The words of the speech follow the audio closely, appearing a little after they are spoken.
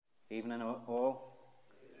Evening all.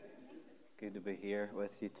 Good to be here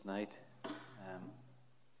with you tonight.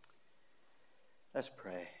 Let's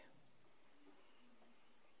pray.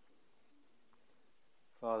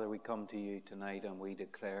 Father, we come to you tonight and we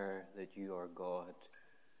declare that you are God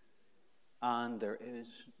and there is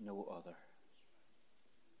no other.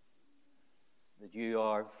 That you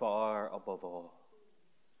are far above all,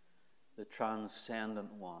 the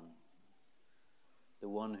transcendent one, the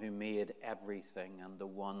one who made everything and the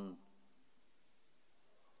one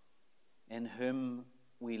in whom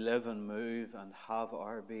we live and move and have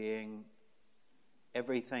our being.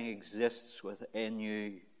 Everything exists within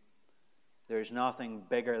you. There's nothing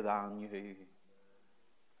bigger than you.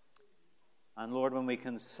 And Lord, when we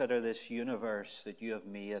consider this universe that you have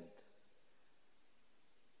made,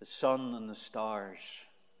 the sun and the stars,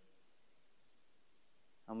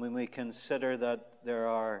 and when we consider that there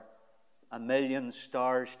are 1 million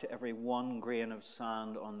stars to every one grain of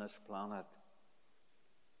sand on this planet,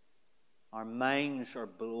 our minds are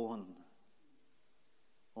blown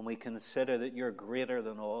when we consider that you're greater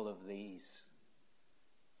than all of these.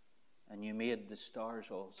 And you made the stars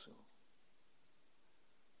also.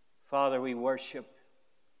 Father, we worship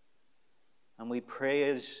and we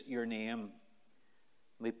praise your name.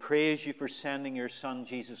 We praise you for sending your Son,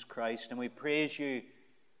 Jesus Christ. And we praise you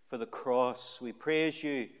for the cross. We praise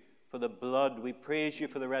you for the blood. We praise you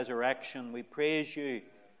for the resurrection. We praise you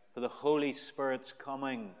for the Holy Spirit's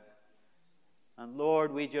coming. And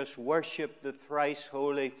Lord, we just worship the thrice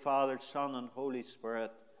holy Father, Son, and Holy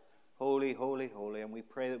Spirit. Holy, holy, holy. And we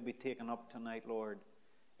pray that we be taken up tonight, Lord,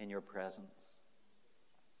 in your presence.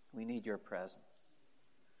 We need your presence.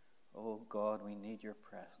 Oh God, we need your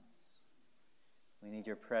presence. We need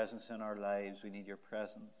your presence in our lives. We need your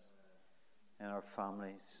presence in our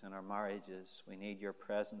families, in our marriages. We need your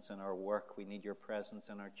presence in our work. We need your presence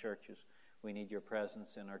in our churches. We need your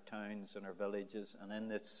presence in our towns and our villages. And in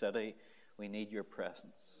this city, we need your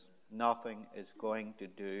presence. Nothing is going to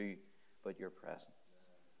do but your presence.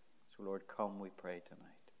 So Lord, come, we pray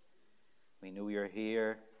tonight. We know you're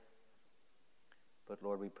here, but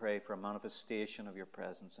Lord, we pray for a manifestation of your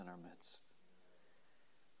presence in our midst.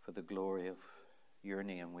 For the glory of your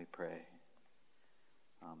name we pray.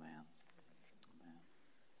 Amen. Amen.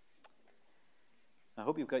 I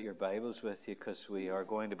hope you've got your Bibles with you, because we are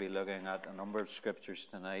going to be looking at a number of scriptures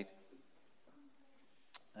tonight.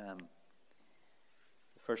 The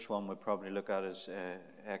first one we'll probably look at is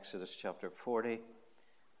Exodus chapter 40.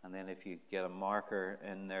 And then if you get a marker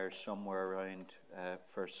in there somewhere around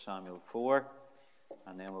 1 Samuel 4.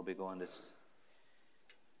 And then we'll be going to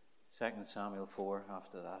 2 Samuel 4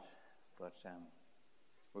 after that. But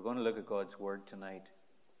we're going to look at God's Word tonight.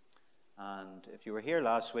 And if you were here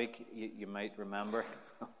last week, you might remember,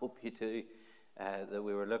 I hope you do, that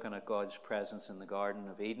we were looking at God's presence in the Garden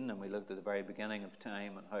of Eden. And we looked at the very beginning of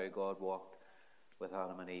time and how God walked with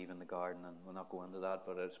Adam and Eve in the garden. And we'll not go into that,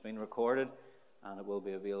 but it's been recorded and it will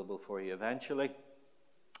be available for you eventually.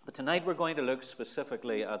 But tonight we're going to look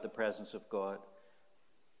specifically at the presence of God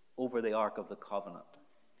over the Ark of the Covenant.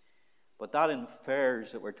 But that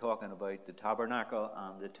infers that we're talking about the tabernacle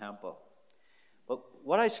and the temple. But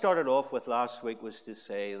what I started off with last week was to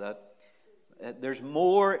say that there's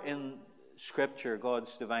more in Scripture,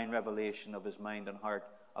 God's divine revelation of his mind and heart,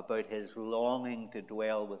 about his longing to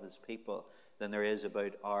dwell with his people than there is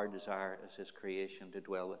about our desire as his creation to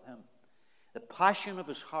dwell with him. The passion of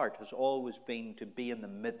his heart has always been to be in the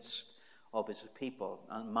midst of his people,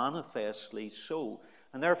 and manifestly so.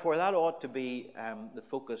 And therefore that ought to be the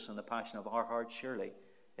focus and the passion of our heart, surely.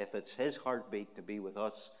 If it's his heartbeat to be with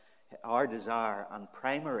us, our desire and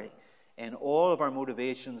primary in all of our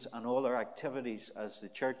motivations and all our activities as the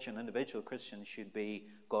church and individual Christians should be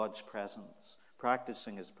God's presence,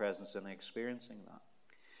 practicing his presence and experiencing that.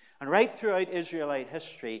 And right throughout Israelite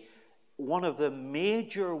history, one of the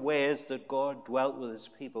major ways that God dwelt with his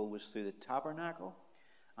people was through the tabernacle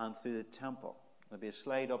and through the temple. There'll be a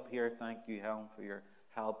slide up here. Thank you, Helen, for your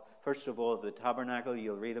help. First of all, the tabernacle,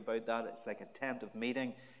 you'll read about that. It's like a tent of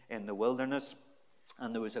meeting in the wilderness.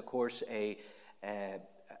 And there was, of course, a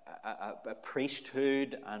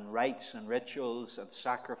priesthood and rites and rituals and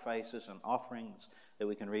sacrifices and offerings that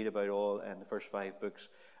we can read about all in the first 5 books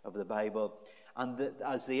of the Bible. And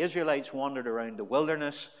as the Israelites wandered around the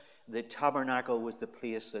wilderness, the tabernacle was the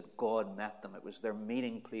place that God met them. It was their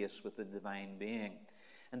meeting place with the divine being.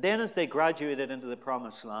 And then as they graduated into the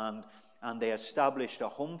promised land and they established a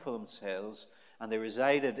home for themselves and they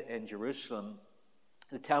resided in Jerusalem,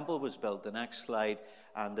 the temple was built. The next slide.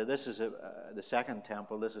 And this is the second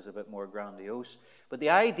temple. This is a bit more grandiose. But the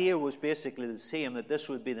idea was basically the same, that this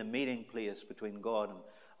would be the meeting place between God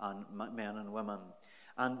and men and women.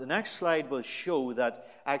 And the next slide will show that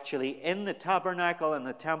actually in the tabernacle and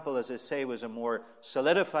the temple, as I say, was a more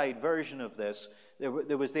solidified version of this.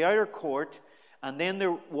 There was the outer court, and then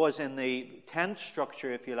there was in the tent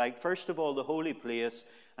structure, if you like, first of all the holy place,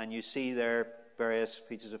 and you see there various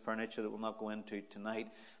pieces of furniture that we'll not go into tonight.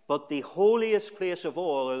 But the holiest place of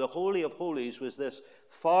all, or the Holy of Holies, was this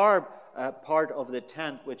far part of the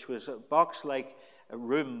tent, which was a box-like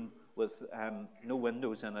room with no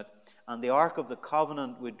windows in it. And the Ark of the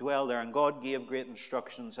Covenant would dwell there, and God gave great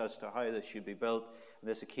instructions as to how this should be built.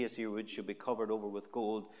 This acacia wood should be covered over with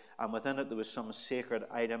gold, and within it there was some sacred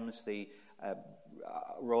items, the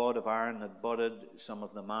rod of iron that budded, some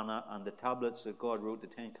of the manna, and the tablets that God wrote the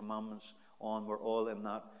Ten Commandments on were all in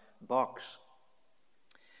that box.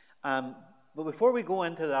 But before we go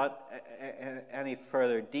into that any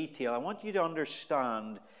further detail, I want you to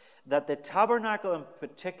understand that the tabernacle in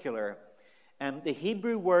particular, the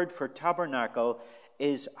Hebrew word for tabernacle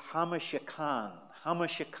is hamashikan,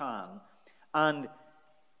 and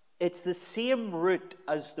it's the same root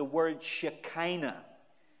as the word Shekinah.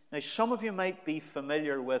 Now, some of you might be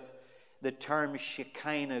familiar with the term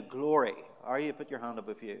Shekinah glory. Are you? Put your hand up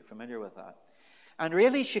if you're familiar with that. And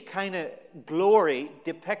really, Shekinah glory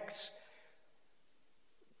depicts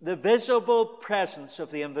the visible presence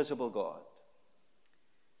of the invisible God.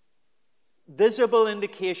 Visible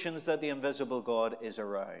indications that the invisible God is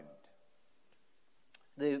around.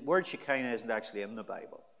 The word Shekinah isn't actually in the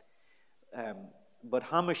Bible. But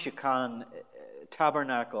Hamashikan,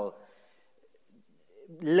 tabernacle,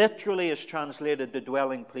 literally is translated the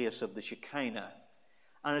dwelling place of the Shekinah.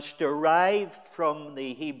 And it's derived from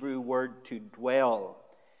the Hebrew word to dwell,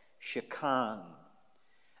 shekan.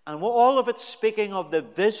 And all of it's speaking of the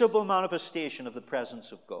visible manifestation of the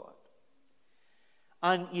presence of God.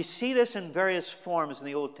 And you see this in various forms in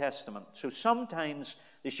the Old Testament. So sometimes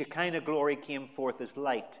the Shekinah glory came forth as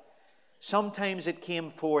light. Sometimes it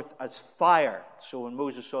came forth as fire. So when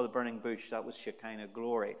Moses saw the burning bush, that was Shekinah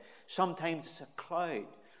glory. Sometimes it's a cloud.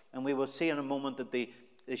 And we will see in a moment that the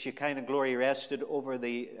Shekinah glory rested over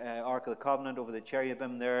the Ark of the Covenant, over the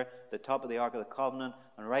cherubim there, the top of the Ark of the Covenant,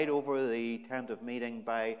 and right over the tent of meeting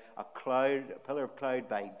by a cloud, a pillar of cloud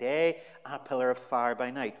by day, and a pillar of fire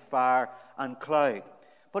by night. Fire and cloud.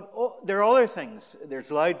 But there are other things.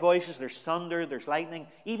 There's loud voices, there's thunder, there's lightning.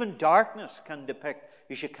 Even darkness can depict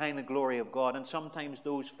the Shekinah glory of God, and sometimes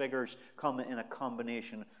those figures come in a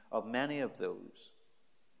combination of many of those.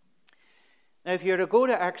 Now, if you're to go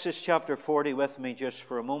to Exodus chapter 40 with me just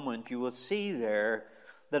for a moment, you will see there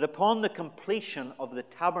that upon the completion of the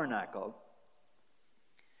tabernacle,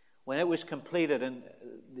 when it was completed in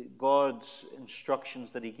God's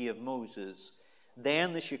instructions that he gave Moses,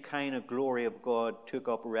 then the Shekinah glory of God took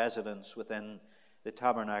up residence within the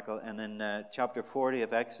tabernacle. And in chapter 40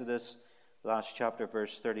 of Exodus, last chapter,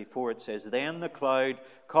 verse 34, it says, "Then the cloud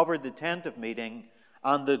covered the tent of meeting,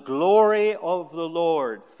 and the glory of the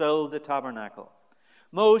Lord filled the tabernacle.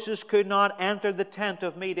 Moses could not enter the tent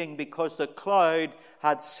of meeting because the cloud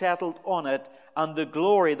had settled on it, and the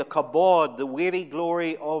glory, the kabod, the weighty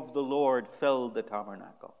glory of the Lord filled the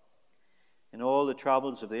tabernacle." In all the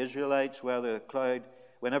travels of the Israelites,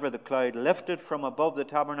 whenever the cloud lifted from above the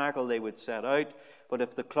tabernacle, they would set out. But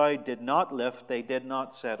if the cloud did not lift, they did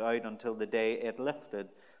not set out until the day it lifted.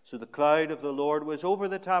 So the cloud of the Lord was over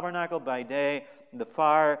the tabernacle by day, and the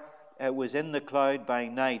fire was in the cloud by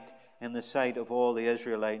night, in the sight of all the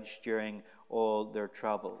Israelites during all their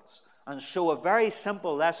travels. And so a very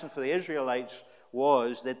simple lesson for the Israelites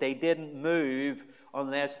was that they didn't move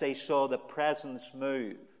unless they saw the presence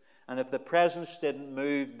move. And if the presence didn't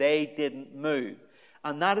move, they didn't move.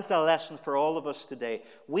 And that is a lesson for all of us today.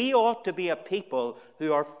 We ought to be a people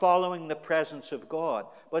who are following the presence of God.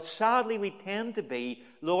 But sadly, we tend to be,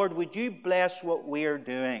 Lord, would you bless what we're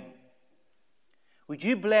doing? Would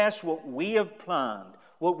you bless what we have planned,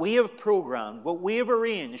 what we have programmed, what we have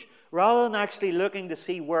arranged, rather than actually looking to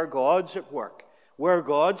see where God's at work, where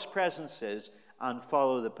God's presence is, and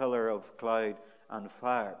follow the pillar of cloud and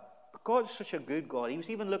fire. But God's such a good God. He was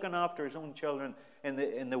even looking after his own children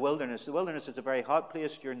in the wilderness. The wilderness is a very hot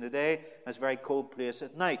place during the day, and it's a very cold place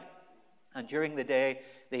at night. And during the day,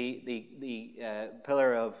 the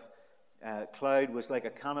pillar of cloud was like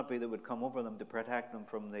a canopy that would come over them to protect them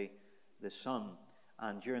from the sun.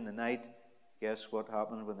 And during the night, guess what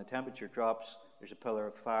happened? When the temperature drops, there's a pillar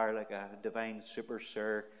of fire, like a divine super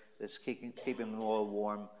sir, that's keeping them all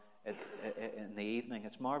warm in the evening.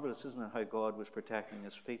 It's marvelous, isn't it, how God was protecting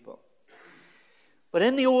his people. But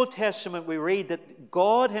in the Old Testament, we read that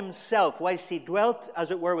God himself, whilst he dwelt, as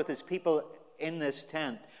it were, with his people in this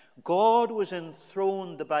tent, God was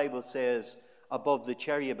enthroned, the Bible says, above the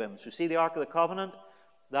cherubim. So see the Ark of the Covenant?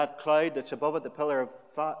 that cloud that's above it, the pillar of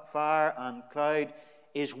fire and cloud,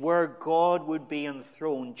 is where God would be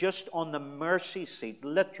enthroned, just on the mercy seat,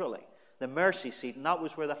 literally, the mercy seat. And that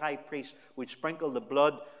was where the high priest would sprinkle the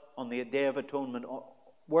blood on the Day of Atonement,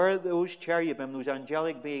 where those cherubim, those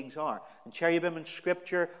angelic beings are. And cherubim in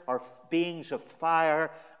Scripture are beings of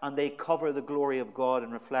fire, and they cover the glory of God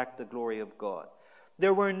and reflect the glory of God.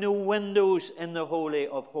 There were no windows in the Holy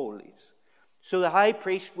of Holies. So the high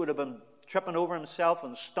priest would have been tripping over himself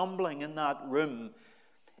and stumbling in that room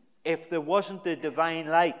if there wasn't the divine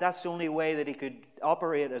light. That's the only way that he could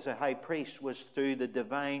operate as a high priest, was through the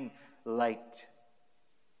divine light.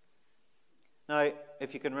 Now,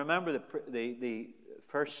 if you can remember the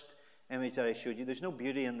first image that I showed you, there's no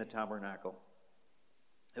beauty in the tabernacle.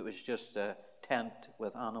 It was just a tent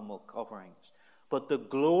with animal coverings. But the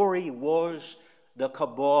glory was the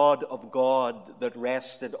kabod of God that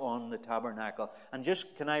rested on the tabernacle. And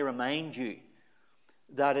just, can I remind you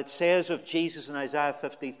that it says of Jesus in Isaiah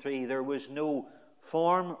 53, there was no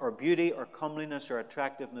form or beauty or comeliness or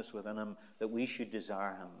attractiveness within him that we should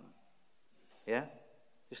desire him. Yeah?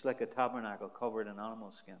 Just like a tabernacle covered in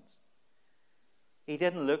animal skins. He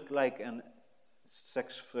didn't look like a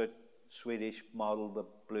 6-foot Swedish model with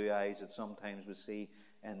blue eyes that sometimes we see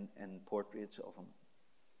in portraits of him.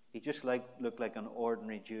 He just looked like an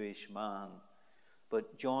ordinary Jewish man.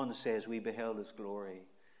 But John says we beheld his glory,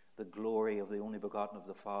 the glory of the only begotten of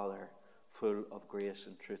the Father, full of grace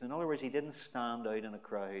and truth. In other words, he didn't stand out in a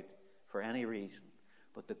crowd for any reason,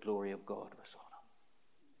 but the glory of God was on him.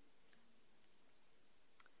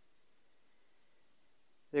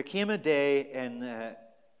 There came a day in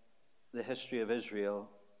the history of Israel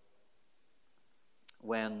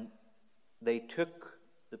when they took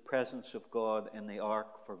the presence of God in the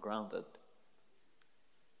ark for granted,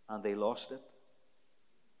 and they lost it.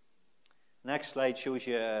 Next slide shows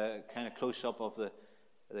you a kind of close-up of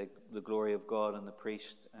the glory of God and the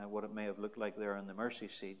priest, what it may have looked like there in the mercy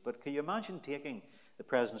seat. But can you imagine taking the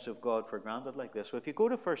presence of God for granted like this? So if you go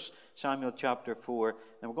to 1 Samuel chapter 4,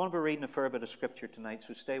 and we're going to be reading a fair bit of Scripture tonight,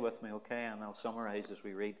 so stay with me, okay? And I'll summarize as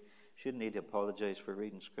we read. Shouldn't need to apologize for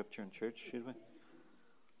reading Scripture in church, should we?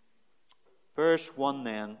 Verse 1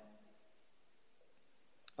 then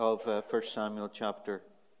of 1 Samuel chapter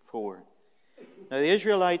 4. Now the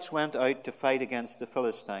Israelites went out to fight against the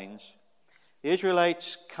Philistines. The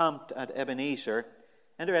Israelites camped at Ebenezer.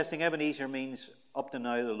 Interesting, Ebenezer means up to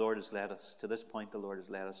now the Lord has led us. To this point the Lord has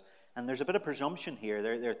led us. And there's a bit of presumption here.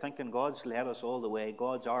 They're thinking God's led us all the way.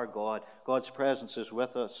 God's our God. God's presence is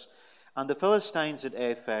with us. And the Philistines at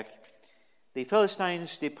Aphek, the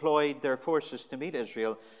Philistines deployed their forces to meet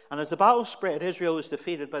Israel. And as the battle spread, Israel was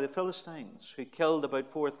defeated by the Philistines, who killed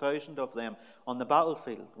about 4,000 of them on the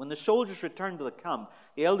battlefield. When the soldiers returned to the camp,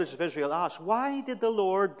 the elders of Israel asked, "Why did the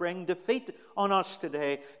Lord bring defeat on us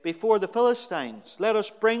today before the Philistines? Let us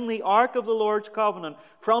bring the ark of the Lord's covenant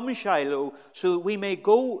from Shiloh, so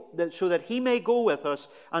that he may go with us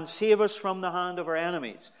and save us from the hand of our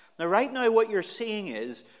enemies." Now, right now, what you're seeing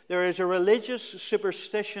is there is a religious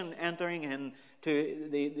superstition entering into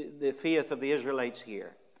the faith of the Israelites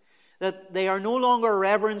here. That they are no longer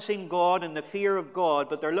reverencing God in the fear of God,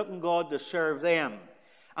 but they're looking God to serve them.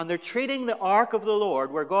 And they're treating the ark of the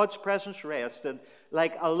Lord, where God's presence rested,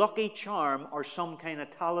 like a lucky charm or some kind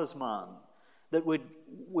of talisman that would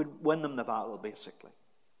win them the battle, basically.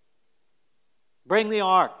 Bring the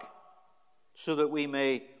ark, so that we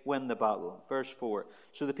may win the battle. Verse 4.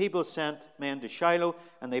 So the people sent men to Shiloh,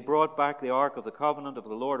 and they brought back the ark of the covenant of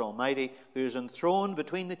the Lord Almighty, who is enthroned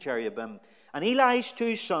between the cherubim. And Eli's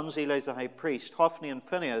 2 sons, Eli's the high priest, Hophni and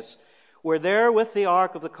Phinehas, were there with the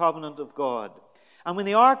ark of the covenant of God. And when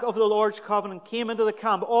the ark of the Lord's covenant came into the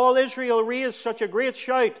camp, all Israel raised such a great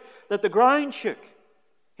shout that the ground shook.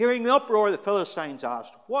 Hearing the uproar, the Philistines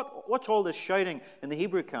asked, What's all this shouting in the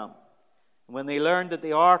Hebrew camp? When they learned that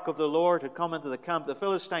the ark of the Lord had come into the camp, the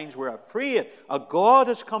Philistines were afraid. A god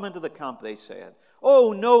has come into the camp, they said.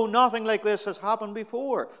 Oh no, nothing like this has happened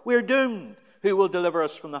before. We're doomed. Who will deliver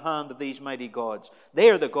us from the hand of these mighty gods?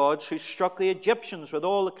 They are the gods who struck the Egyptians with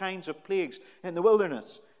all the kinds of plagues in the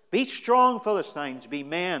wilderness. Be strong, Philistines, be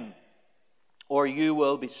men, or you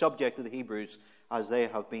will be subject to the Hebrews as they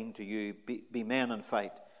have been to you. Be men and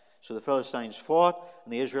fight. So the Philistines fought,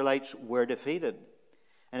 and the Israelites were defeated.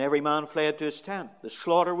 And every man fled to his tent. The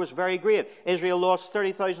slaughter was very great. Israel lost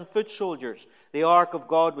 30,000 foot soldiers. The ark of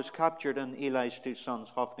God was captured, and Eli's 2 sons,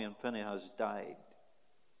 Hophni and Phinehas, died.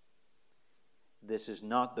 This is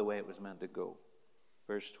not the way it was meant to go.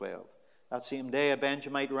 Verse 12. That same day a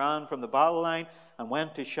Benjamite ran from the battle line and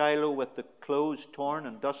went to Shiloh with the clothes torn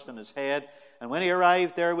and dust on his head. And when he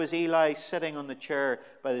arrived, there was Eli sitting on the chair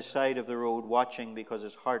by the side of the road, watching, because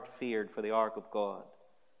his heart feared for the ark of God.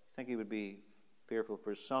 I think he would be fearful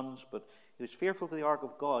for his sons, but he was fearful for the ark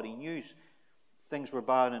of God. He knew things were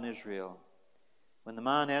bad in Israel. When the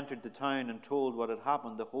man entered the town and told what had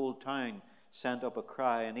happened, the whole town sent up a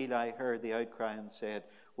cry, and Eli heard the outcry and said,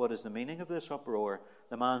 "What is the meaning of this uproar?"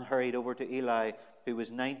 The man hurried over to Eli, who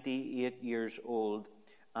was 98 years old,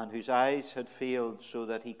 and whose eyes had failed so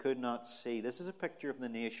that he could not see. This is a picture of the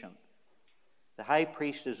nation. The high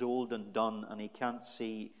priest is old and done, and he can't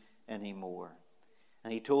see anymore.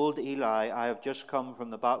 And he told Eli, "I have just come from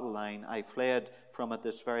the battle line. I fled from it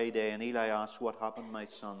this very day." And Eli asked, "What happened, my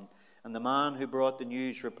son?" And the man who brought the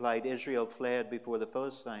news replied, "Israel fled before the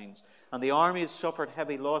Philistines, and the army has suffered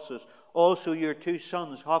heavy losses. Also your 2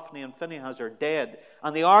 sons, Hophni and Phinehas, are dead,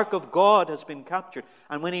 and the ark of God has been captured."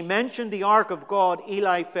 And when he mentioned the ark of God,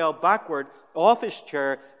 Eli fell backward off his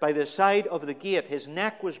chair by the side of the gate. His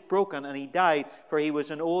neck was broken, and he died, for he was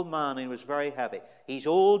an old man, and he was very heavy. He's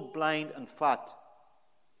old, blind, and fat,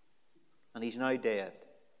 and he's now dead.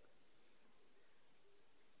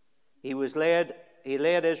 He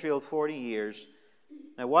led Israel 40 years.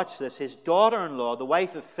 Now watch this. His daughter-in-law, the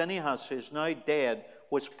wife of Phinehas, who is now dead,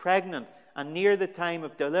 was pregnant and near the time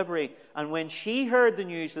of delivery. And when she heard the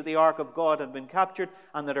news that the ark of God had been captured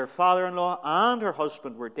and that her father-in-law and her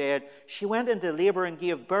husband were dead, she went into labor and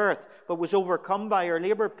gave birth, but was overcome by her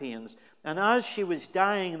labor pains. And as she was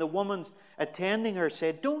dying, the woman attending her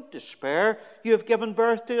said, "Don't despair, you have given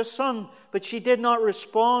birth to a son." But she did not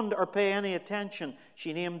respond or pay any attention.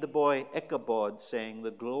 She named the boy Ichabod, saying,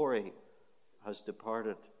 "The glory has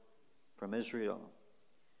departed from Israel,"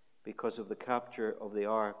 because of the capture of the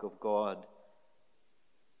ark of God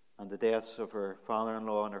and the deaths of her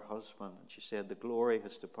father-in-law and her husband. And she said, "The glory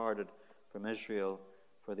has departed from Israel,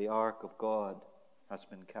 for the ark of God has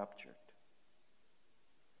been captured."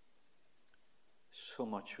 So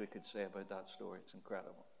much we could say about that story. It's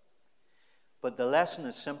incredible. But the lesson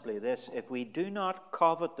is simply this: if we do not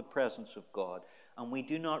covet the presence of God, and we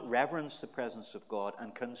do not reverence the presence of God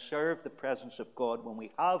and conserve the presence of God when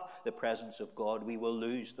we have the presence of God, we will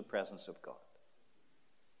lose the presence of God.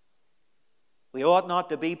 We ought not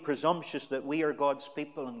to be presumptuous that we are God's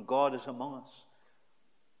people and God is among us.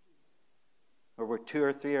 Or where 2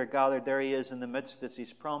 or 3 are gathered, there he is in the midst, as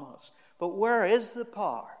he's promised. But where is the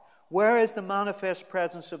power? Where is the manifest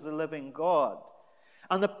presence of the living God?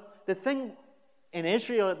 And the thing in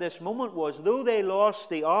Israel at this moment was, though they lost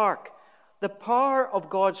the ark, the power of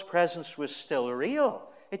God's presence was still real.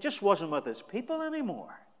 It just wasn't with his people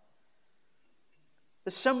anymore.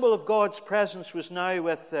 The symbol of God's presence was now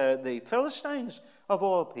with the Philistines of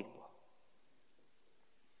all people.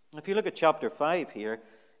 If you look at chapter 5 here,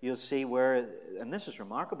 you'll see where, and this is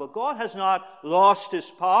remarkable, God has not lost his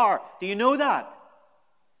power. Do you know that?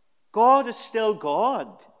 God is still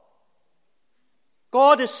God.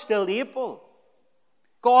 God is still able.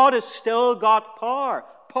 God has still got power.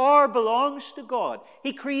 Power belongs to God.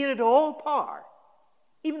 He created all power.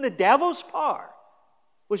 Even the devil's power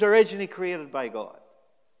was originally created by God.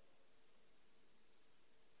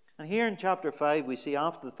 And here in chapter 5, we see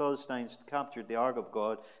after the Philistines captured the ark of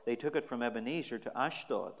God, they took it from Ebenezer to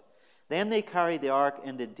Ashdod. Then they carried the ark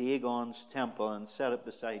into Dagon's temple and set it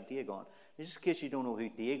beside Dagon. Just in case you don't know who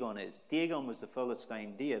Dagon is, Dagon was the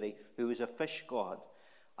Philistine deity who was a fish god.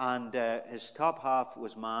 And his top half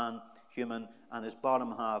was man, human, and his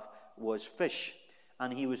bottom half was fish.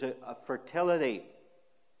 And he was a fertility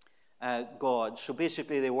god. So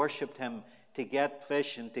basically they worshipped him to get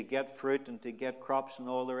fish and to get fruit and to get crops and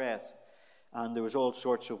all the rest. And there was all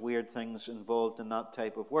sorts of weird things involved in that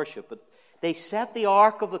type of worship. But they set the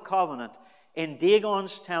Ark of the Covenant in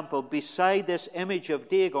Dagon's temple beside this image of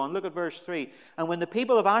Dagon. Look at verse 3. And when the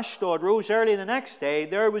people of Ashdod rose early the next day,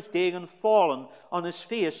 there was Dagon fallen on his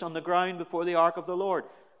face on the ground before the ark of the Lord.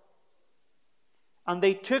 And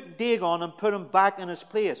they took Dagon and put him back in his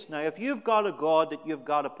place. Now, if you've got a God that you've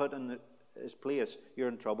got to put in his place, you're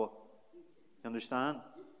in trouble. You understand?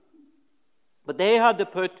 But they had to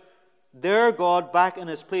put their God back in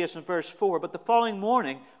his place in verse 4. But the following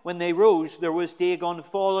morning, when they rose, there was Dagon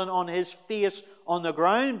fallen on his face on the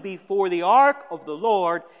ground before the ark of the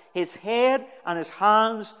Lord. His head and his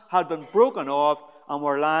hands had been broken off and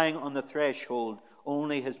were lying on the threshold.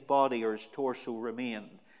 Only his body or his torso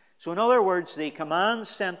remained. So in other words, the command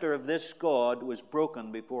center of this God was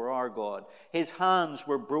broken before our God. His hands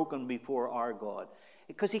were broken before our God.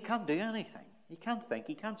 Because he can't do anything. He can't think,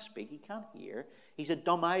 he can't speak, he can't hear. He's a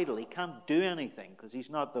dumb idol. He can't do anything because he's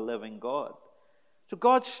not the living God. So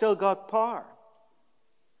God's still got power.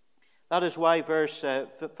 That is why verse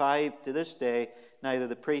 5, to this day, neither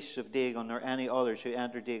the priests of Dagon nor any others who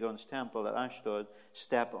enter Dagon's temple at Ashdod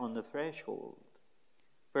step on the threshold.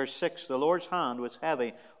 Verse 6, the Lord's hand was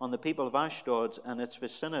heavy on the people of Ashdod and its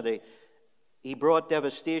vicinity. He brought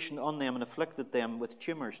devastation on them and afflicted them with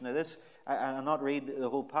tumors. Now this, I'll not read the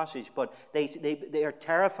whole passage, but they are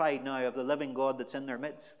terrified now of the living God that's in their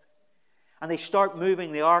midst. And they start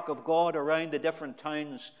moving the ark of God around the different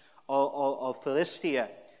towns of Philistia,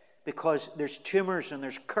 because there's tumors and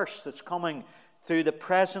there's curse that's coming through the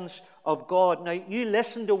presence of God. Now you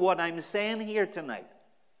listen to what I'm saying here tonight.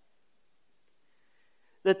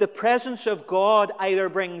 That the presence of God either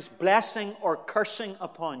brings blessing or cursing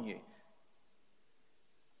upon you.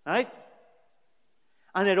 Right?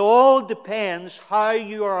 And it all depends how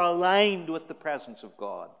you are aligned with the presence of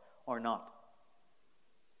God or not.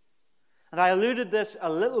 And I alluded this a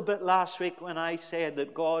little bit last week when I said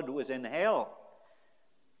that God was in hell.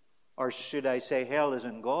 Or should I say hell is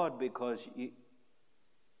in God, because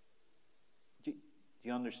do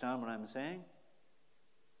you understand what I'm saying?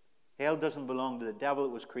 Hell doesn't belong to the devil.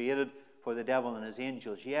 It was created for the devil and his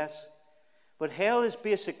angels, yes. But hell is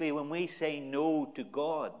basically when we say no to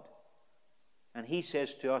God. And He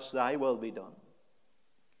says to us, thy will be done.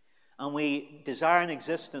 And we desire an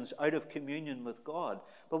existence out of communion with God.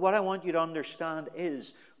 But what I want you to understand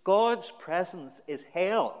is God's presence is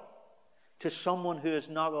hell to someone who is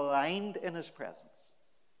not aligned in His presence.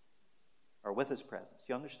 Or with His presence.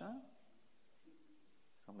 Do you understand?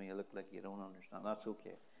 Some of you look like you don't understand. That's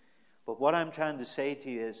okay. But what I'm trying to say to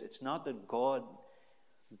you is, it's not that God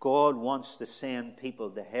wants to send people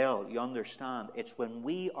to hell. You understand? It's when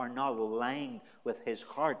we are not aligned with His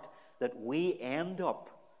heart that we end up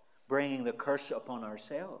bringing the curse upon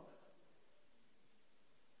ourselves.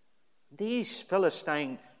 These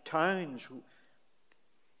Philistine towns,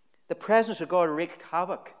 the presence of God wreaked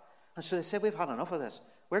havoc. And so they said, we've had enough of this.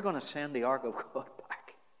 We're going to send the ark of God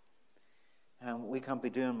back. And we can't be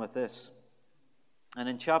doing with this. And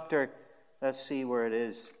in chapter, let's see where it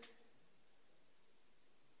is.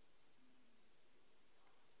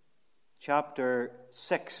 Chapter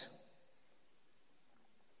 6,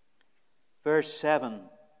 verse 7.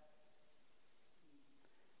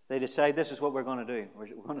 They decide this is what we're going to do. We're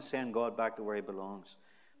going to send God back to where He belongs.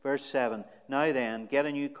 Verse 7. Now then, get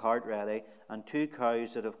a new cart ready, and 2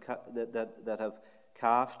 cows that have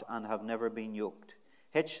calved and have never been yoked.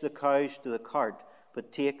 Hitch the cows to the cart,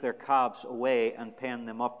 but take their calves away and pen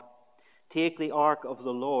them up. Take the ark of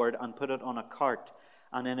the Lord and put it on a cart,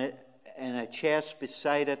 and in a chest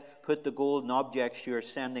beside it put the golden objects you are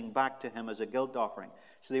sending back to Him as a guilt offering.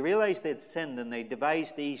 So they realized they'd sinned, and they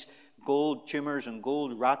devised these gold tumors and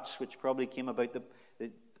gold rats, which probably came about.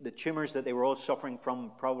 The tumors that they were all suffering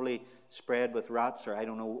from probably spread with rats, or I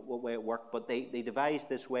don't know what way it worked, but they devised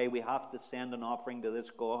this way: we have to send an offering to this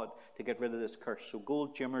God to get rid of this curse. So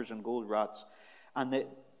gold tumors and gold rats. And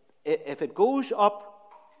if it goes up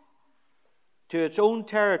to its own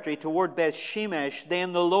territory toward Beth-Shemesh,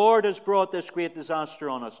 then the Lord has brought this great disaster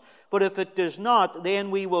on us. But if it does not, then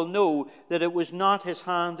we will know that it was not His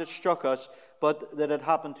hand that struck us, but that it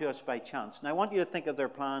happened to us by chance. Now I want you to think of their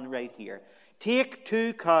plan right here. Take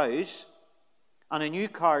 2 cows and a new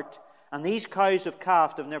cart, and these cows have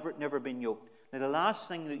calved, have never been yoked. Now the last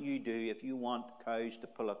thing that you do if you want cows to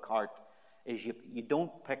pull a cart is you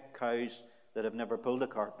don't pick cows that have never pulled a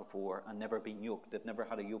cart before and never been yoked. They've never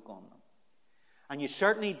had a yoke on them. And you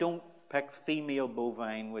certainly don't pick female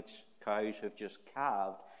bovine, which cows have just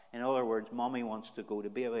calved. In other words, mommy wants to go to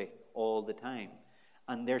baby all the time.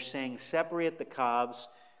 And they're saying, separate the calves,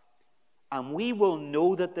 and we will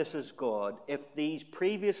know that this is God if these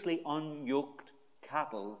previously unyoked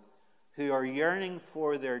cattle who are yearning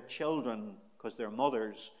for their children, because they're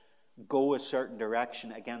mothers, go a certain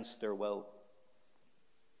direction against their will.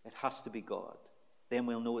 It has to be God. Then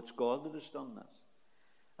we'll know it's God that has done this.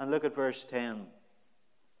 And look at verse 10.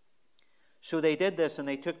 So they did this, and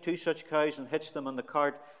they took 2 such cows and hitched them on the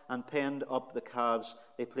cart and penned up the calves.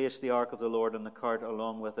 They placed the ark of the Lord in the cart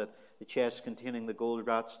along with it, the chest containing the gold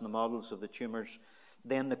rats and the models of the tumors.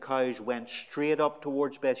 Then the cows went straight up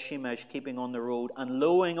towards Beth-Shemesh, keeping on the road, and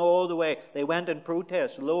lowing all the way. They went in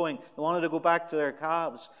protest, lowing. They wanted to go back to their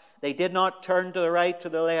calves. They did not turn to the right, to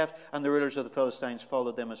the left, and the rulers of the Philistines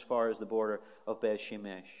followed them as far as the border of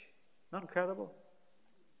Beth-Shemesh. Not incredible?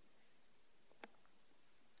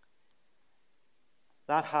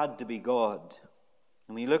 That had to be God.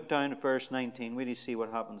 And when you look down at verse 19, where do you see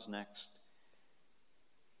what happens next?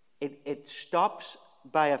 It stops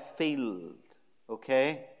by a field,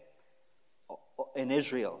 okay, in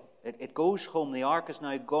Israel. It goes home. The ark is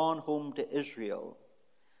now gone home to Israel.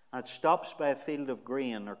 And it stops by a field of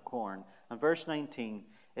grain or corn. And verse 19,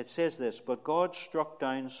 it says this, "But God struck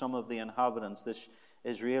down some of the inhabitants," this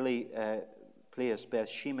Israeli place, Beth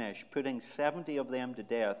Shemesh, "putting 70 of them to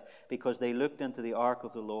death because they looked into the ark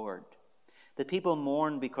of the Lord. The people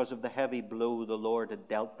mourned because of the heavy blow the Lord had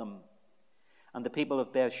dealt them. And the people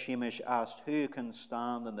of Beth Shemesh asked, 'Who can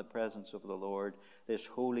stand in the presence of the Lord, this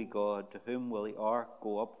holy God? To whom will the ark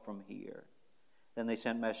go up from here?' Then they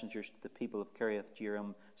sent messengers to the people of Kiriath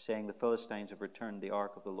Jearim, saying, 'The Philistines have returned the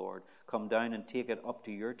ark of the Lord. Come down and take it up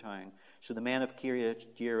to your town.' So the men of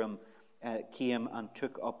Kiriath Jearim came and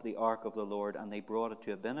took up the ark of the Lord, and they brought it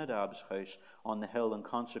to Abinadab's house on the hill, and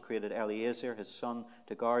consecrated Eleazar his son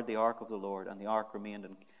to guard the ark of the Lord. And the ark remained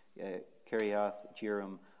in Kiriath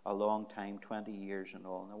Jearim a long time, 20 years in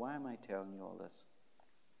all." Now, why am I telling you all this?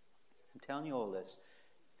 I'm telling you all this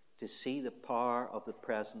to see the power of the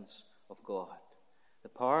presence of God. The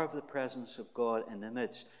power of the presence of God in the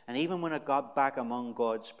midst. And even when it got back among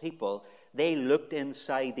God's people, they looked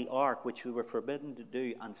inside the ark, which we were forbidden to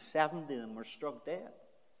do, and 70 of them were struck dead.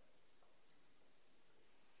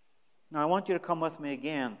 Now I want you to come with me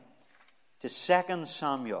again to 2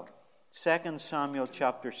 Samuel. 2 Samuel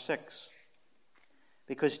chapter 6.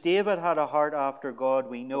 Because David had a heart after God,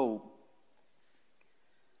 we know.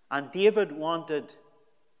 And David wanted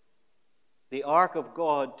the ark of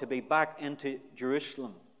God to be back into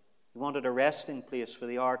Jerusalem. He wanted a resting place for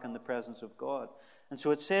the ark in the presence of God. And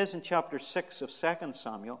so it says in chapter 6 of 2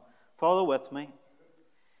 Samuel, follow with me,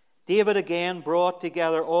 David again brought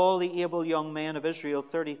together all the able young men of Israel,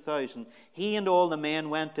 30,000. He and all the men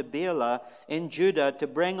went to Baalah in Judah to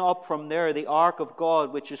bring up from there the ark of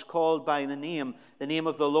God, which is called by the name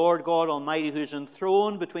of the Lord God Almighty, who is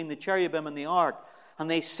enthroned between the cherubim and the ark. And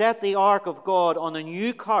they set the ark of God on a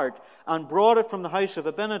new cart and brought it from the house of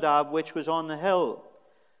Abinadab, which was on the hill.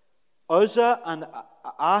 Uzzah and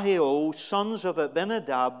Ahio, sons of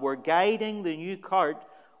Abinadab, were guiding the new cart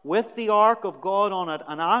with the ark of God on it,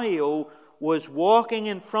 and Ahio was walking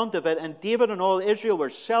in front of it, and David and all Israel were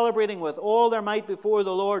celebrating with all their might before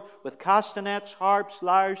the Lord, with castanets, harps,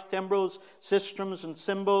 lyres, timbrels, sistrums, and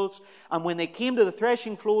cymbals. And when they came to the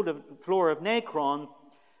threshing floor of Nacron,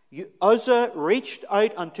 Uzzah reached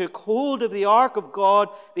out and took hold of the ark of God,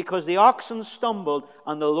 because the oxen stumbled,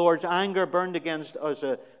 and the Lord's anger burned against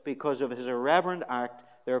Uzzah because of his irreverent act.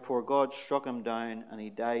 Therefore God struck him down, and he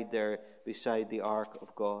died there beside the ark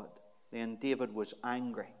of God. Then David was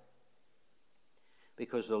angry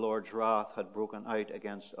because the Lord's wrath had broken out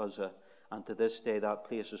against Uzzah. And to this day that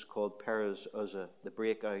place is called Perez Uzzah. The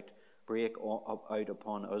break out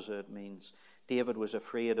upon Uzzah, it means. David was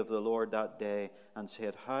afraid of the Lord that day and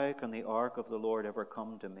said, "How can the ark of the Lord ever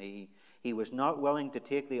come to me?" He was not willing to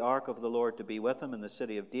take the ark of the Lord to be with him in the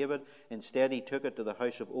city of David. Instead, he took it to the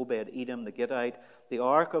house of Obed-Edom the Gittite. The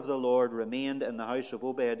ark of the Lord remained in the house of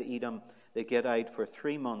Obed-Edom the Gittite for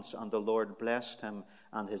 3 months, and the Lord blessed him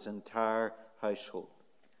and his entire household.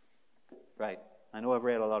 Right, I know I've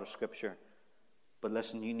read a lot of scripture, but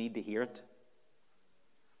listen, you need to hear it.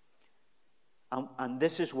 And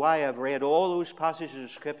this is why I've read all those passages of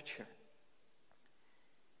scripture.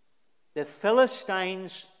 The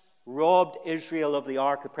Philistines robbed Israel of the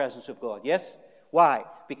ark, the presence of God. Yes? Why?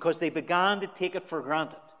 Because they began to take it for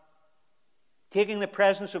granted. Taking the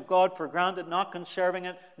presence of God for granted, not conserving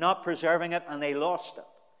it, not preserving it, and they lost it.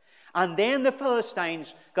 And then the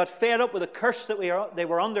Philistines got fed up with the curse that they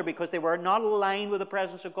were under, because they were not aligned with the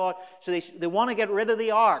presence of God. So they want to get rid of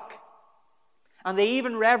the ark. And they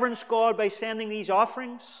even reverence God by sending these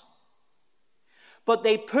offerings. But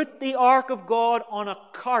they put the ark of God on a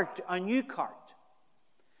cart, a new cart.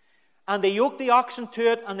 And they yoked the oxen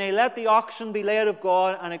to it, and they let the oxen be led of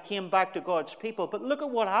God, and it came back to God's people. But look at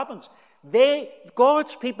what happens.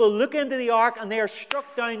 God's people look into the ark, and they are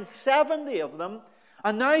struck down, 70 of them.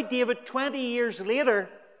 And now David, 20 years later,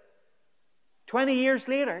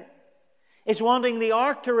 is wanting the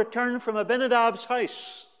ark to return from Abinadab's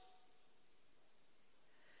house.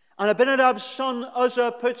 And Abinadab's son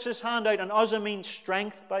Uzzah puts his hand out, and Uzzah means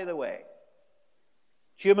strength, by the way.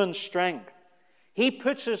 Human strength. He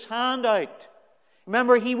puts his hand out.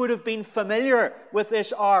 Remember, he would have been familiar with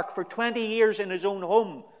this ark for 20 years in his own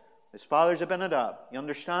home. His father's Abinadab. You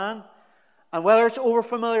understand? And whether it's over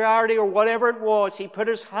familiarity or whatever it was, he put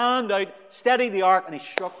his hand out, steadied the ark, and he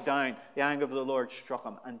struck down. The anger of the Lord struck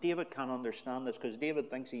him. And David can't understand this, because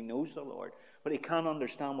David thinks he knows the Lord, but he can't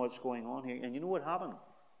understand what's going on here. And you know what happened?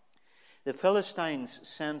 The Philistines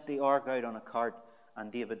sent the ark out on a cart,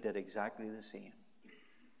 and David did exactly the same.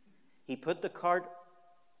 He put the cart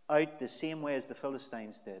out the same way as the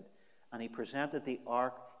Philistines did, and he presented the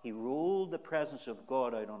ark he rolled the presence of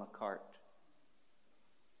God out on a cart.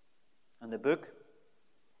 And the book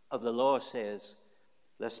of the law says,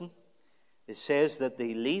 listen, it says that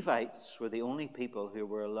the Levites were the only people who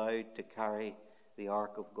were allowed to carry the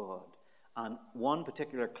ark of God. And one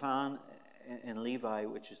particular clan in Levi,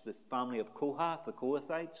 which is the family of Kohath, the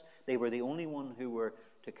Kohathites, they were the only one who were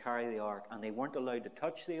to carry the ark. And they weren't allowed to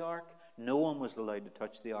touch the ark. No one was allowed to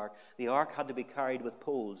touch the ark. The ark had to be carried with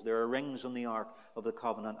poles. There are rings on the ark of the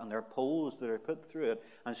covenant, and there are poles that are put through it.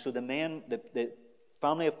 And so the men, the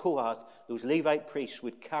family of Kohath, those Levite priests,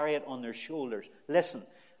 would carry it on their shoulders. Listen,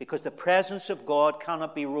 because the presence of God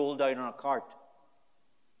cannot be rolled out on a cart.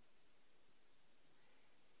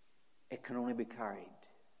 It can only be carried.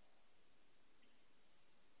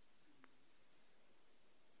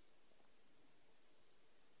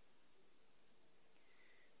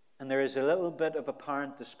 And there is a little bit of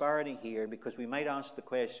apparent disparity here, because we might ask the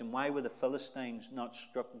question, why were the Philistines not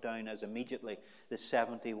struck down as immediately the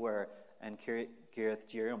 70 were in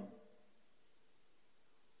Kiriath-Jearim?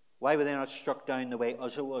 Why were they not struck down the way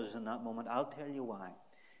Uzzah was in that moment? I'll tell you why.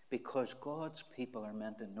 Because God's people are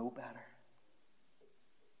meant to know better.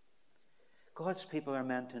 God's people are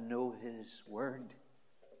meant to know His Word.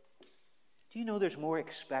 Do you know there's more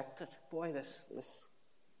expected? Boy, this.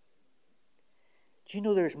 Do you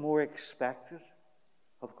know there's more expected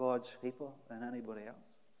of God's people than anybody else?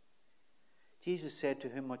 Jesus said, to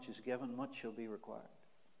whom much is given, much shall be required.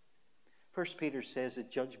 1 Peter says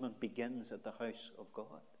that judgment begins at the house of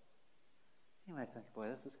God. You might think, boy,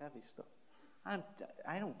 this is heavy stuff.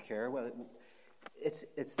 I don't care. Well,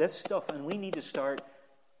 it's this stuff, and we need to start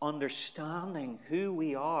understanding who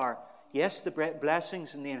we are. Yes, the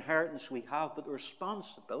blessings and the inheritance we have, but the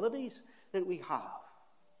responsibilities that we have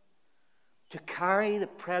to carry the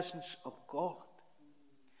presence of God,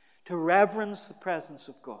 to reverence the presence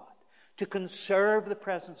of God, to conserve the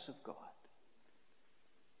presence of God.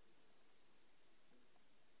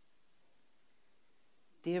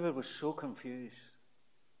 David was so confused.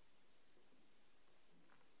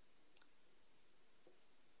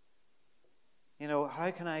 You know,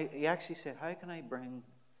 he actually said, how can I bring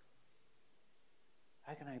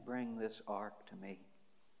this ark to me?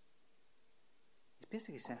 He's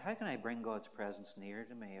basically saying, how can I bring God's presence near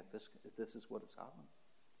to me if this is what has happened?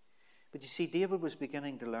 But you see, David was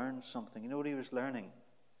beginning to learn something. You know what he was learning?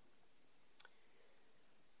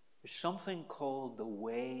 There's something called the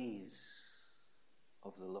ways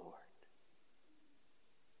of the Lord.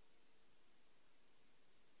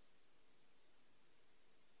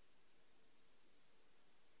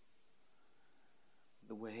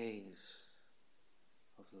 The ways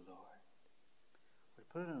of the Lord. Or to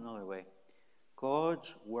put it another way,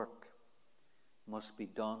 God's work must be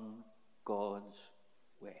done God's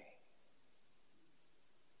way.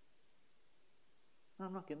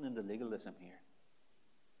 I'm not getting into legalism here.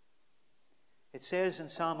 It says in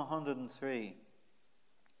Psalm 103,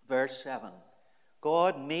 verse 7,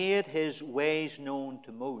 God made His ways known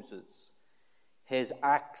to Moses, His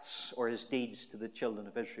acts or His deeds to the children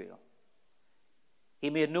of Israel. He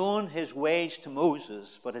made known His ways to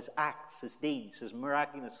Moses, but His acts, His deeds, His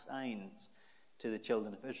miraculous signs to the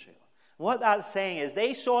children of Israel. And what that's saying is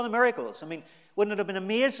they saw the miracles. I mean, wouldn't it have been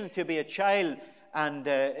amazing to be a child and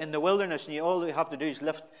in the wilderness, and all you have to do is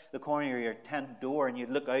lift the corner of your tent door and you'd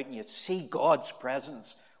look out and you'd see God's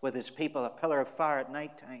presence with His people, a pillar of fire at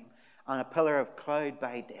night time and a pillar of cloud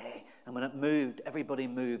by day. And when it moved, everybody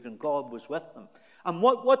moved and God was with them. And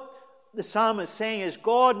what the psalmist is saying is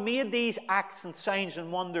God made these acts and signs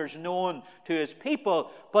and wonders known to His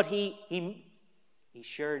people, but He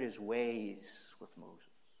shared His ways with Moses.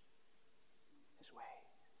 His ways.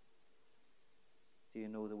 Do you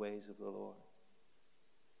know the ways of the Lord?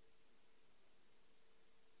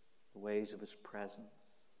 The ways of His presence.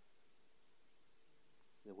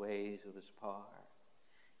 The ways of His power.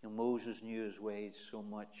 You know, Moses knew His ways so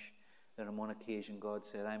much that on one occasion God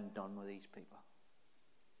said, I'm done with these people.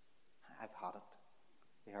 I've had it.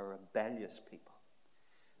 They are rebellious people.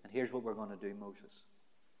 And here's what we're going to do, Moses.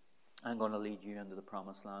 I'm going to lead you into the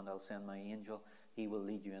promised land. I'll send my angel. He will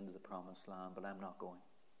lead you into the promised land, but I'm not going.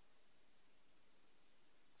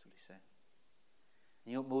 That's what He said.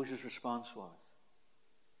 And you know what Moses' response was?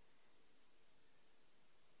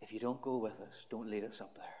 If you don't go with us, don't lead us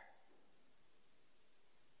up there.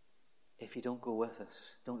 If you don't go with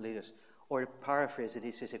us, don't lead us. Or to paraphrase it,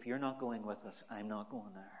 he says, if you're not going with us, I'm not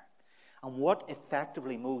going there. And what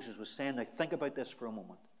effectively Moses was saying, now think about this for a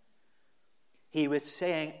moment. He was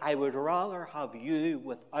saying, I would rather have you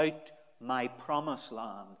without my promised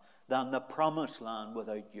land than the promised land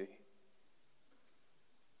without you.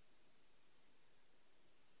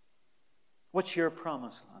 What's your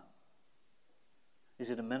promised land? Is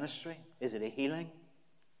it a ministry? Is it a healing?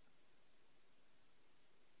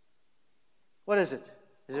 What is it?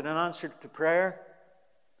 Is it an answer to prayer?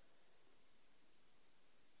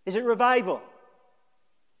 Is it revival?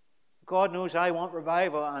 God knows I want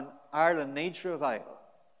revival, and Ireland needs revival.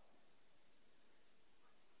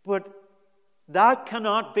 But that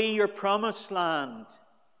cannot be your promised land,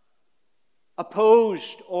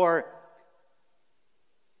 opposed or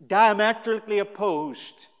diametrically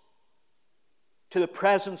opposed to the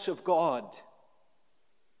presence of God,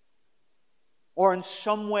 or in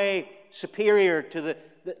some way superior to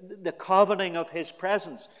the coveting of His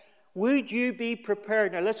presence. Would you be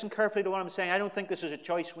prepared? Now listen carefully to what I'm saying. I don't think this is a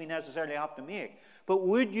choice we necessarily have to make. But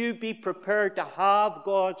would you be prepared to have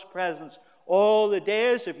God's presence all the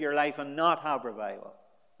days of your life and not have revival?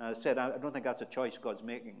 Now I said, I don't think that's a choice God's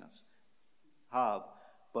making us have.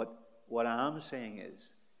 But what I am saying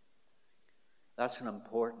is, that's an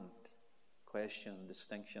important question and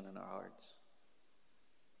distinction in our hearts.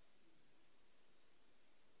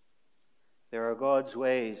 There are God's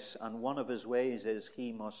ways, and one of His ways is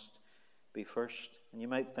He must be first. And you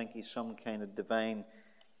might think He's some kind of divine,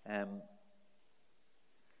 a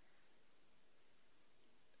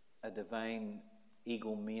divine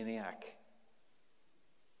egomaniac.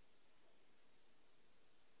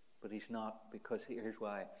 But He's not, because here's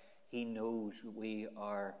why. He knows we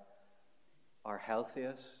are our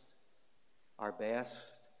healthiest, our best,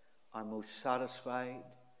 our most satisfied,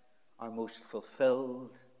 our most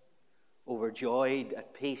fulfilled, overjoyed,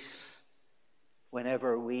 at peace,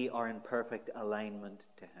 whenever we are in perfect alignment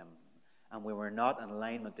to Him. And when we're not in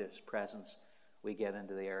alignment to His presence, we get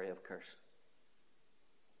into the area of curse.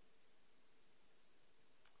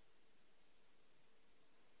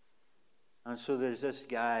 And so there's this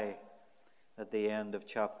guy at the end of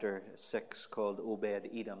chapter 6 called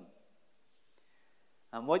Obed-Edom.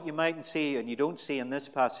 And what you mightn't see, and you don't see in this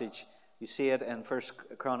passage, you see it in 1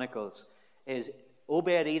 Chronicles, is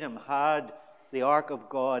Obed-Edom had the ark of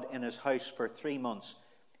God in his house for 3 months.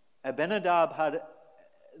 Abinadab had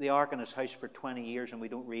the ark in his house for 20 years, and we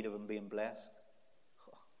don't read of him being blessed.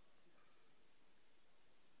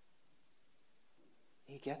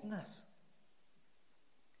 Are you getting this?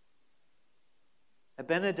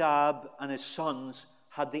 Abinadab and his sons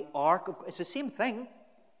had the ark of God. It's the same thing.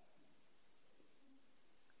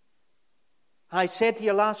 I said to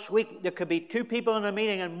you last week, there could be 2 people in a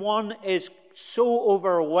meeting and one is so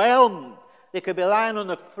overwhelmed. They could be lying on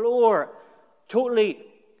the floor, totally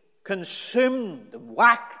consumed,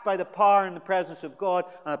 whacked by the power and the presence of God,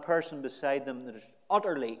 and a person beside them that is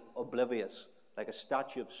utterly oblivious, like a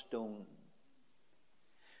statue of stone.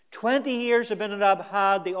 20 years Abinadab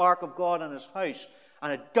had the ark of God in his house,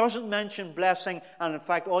 and it doesn't mention blessing, and in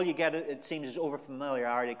fact all you get, it seems, is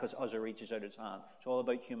over-familiarity because Uzzah reaches out his hand. It's all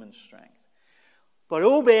about human strength. But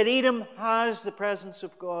Obed-Edom has the presence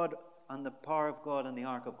of God and the power of God and the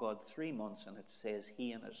ark of God 3 months, and it says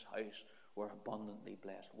he and his house were abundantly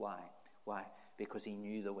blessed. Why? Why? Because he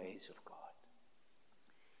knew the ways of God.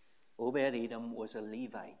 Obed-Edom was a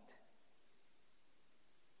Levite,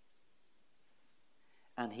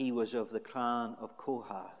 and he was of the clan of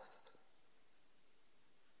Kohath.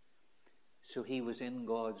 So he was in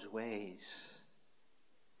God's ways.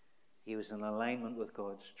 He was in alignment with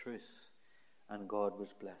God's truth, and God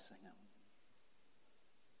was blessing him.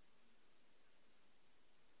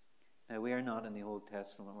 Now, we are not in the Old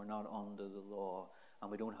Testament. We're not under the law,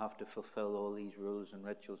 and we don't have to fulfill all these rules and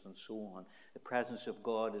rituals and so on. The presence of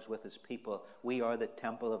God is with his people. We are the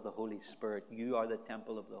temple of the Holy Spirit. You are the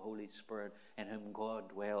temple of the Holy Spirit in whom God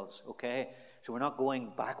dwells. Okay? So we're not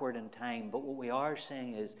going backward in time, but what we are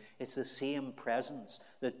saying is it's the same presence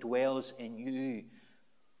that dwells in you.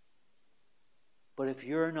 But if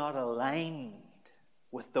you're not aligned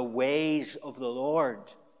with the ways of the Lord,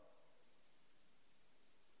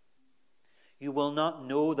 you will not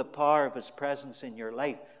know the power of his presence in your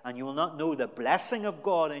life, and you will not know the blessing of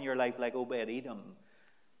God in your life like Obed-Edom.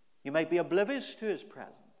 You might be oblivious to his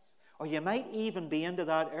presence, or you might even be into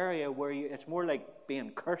that area where it's more like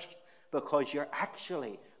being cursed because you're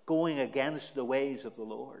actually going against the ways of the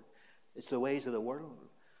Lord. It's the ways of the world,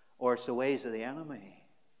 or it's the ways of the enemy.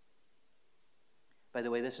 By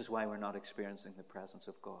the way, this is why we're not experiencing the presence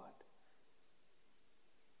of God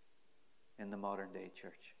in the modern day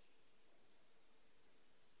church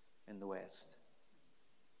in the West.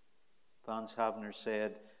 Vance Havner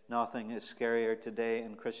said, "Nothing is scarier today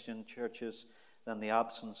in Christian churches than the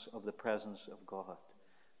absence of the presence of God."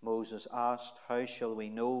 Moses asked, "How shall we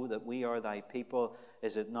know that we are thy people?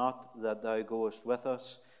 Is it not that thou goest with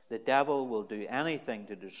us?" The devil will do anything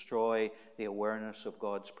to destroy the awareness of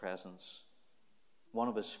God's presence one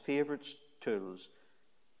of his favourite tools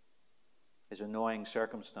is annoying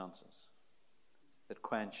circumstances that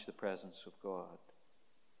quench the presence of God.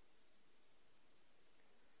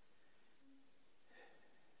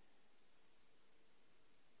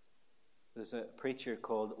 There's a preacher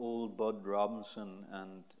called Old Bud Robinson,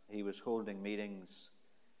 and he was holding meetings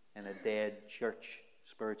in a dead church,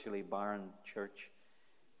 spiritually barren church.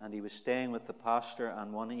 And he was staying with the pastor,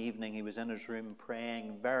 and one evening he was in his room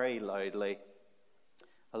praying very loudly,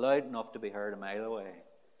 loud enough to be heard a mile away.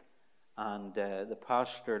 And the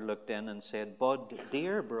pastor looked in and said, "Bud,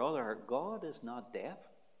 dear brother, God is not deaf."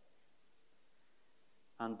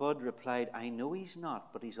 And Bud replied, "I know he's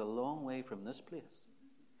not, but he's a long way from this place."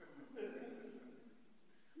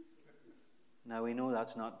 Now we know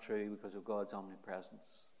that's not true because of God's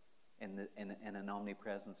omnipresence in an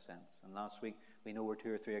omnipresent sense. And last week we know where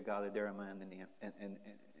two or three are gathered, there am I in the name.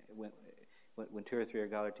 When two or three are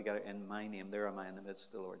gathered together in my name, there am I in the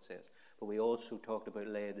midst, the Lord says. But we also talked about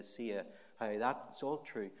Laodicea, how that's all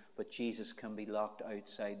true, but Jesus can be locked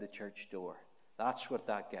outside the church door. That's what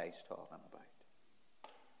that guy's talking about.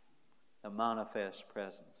 The manifest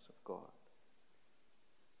presence of God.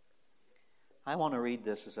 I want to read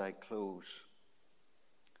this as I close.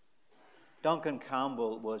 Duncan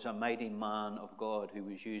Campbell was a mighty man of God who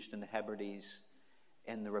was used in the Hebrides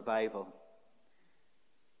in the revival.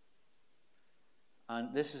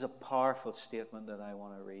 And this is a powerful statement that I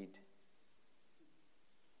want to read.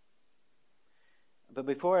 But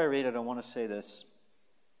before I read it, I want to say this.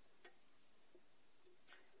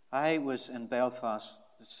 I was in Belfast,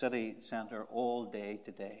 the city centre, all day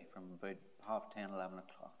today from about 10:30, 11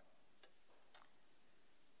 o'clock.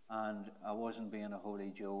 And I wasn't being a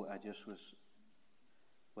holy Joe. I just was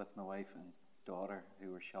with my wife and daughter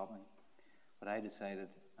who were shopping. But I decided,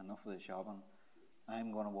 enough of the shopping.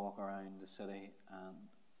 I'm going to walk around the city and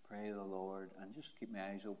pray to the Lord and just keep my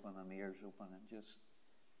eyes open and my ears open and just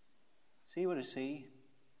see what I see.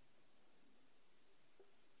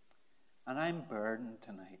 And I'm burdened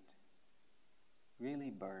tonight.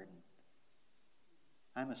 Really burdened.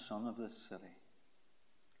 I'm a son of this city.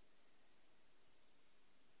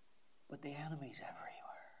 But the enemy's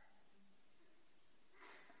everywhere.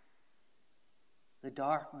 The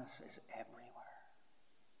darkness is everywhere.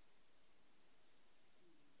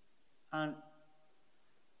 And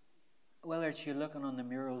whether it's you're looking on the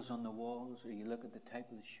murals on the walls, or you look at the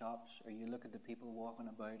type of the shops, or you look at the people walking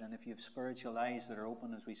about, and if you have spiritual eyes that are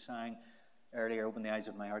open, as we sang earlier, open the eyes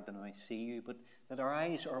of my heart that I might see you, but that our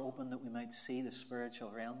eyes are open that we might see the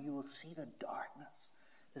spiritual realm, you will see the darkness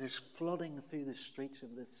that is flooding through the streets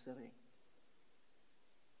of this city.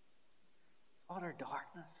 Utter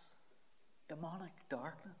darkness. Demonic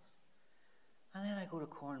darkness. And then I go to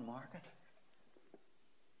Corn Market.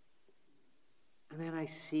 And then I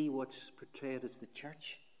see what's portrayed as the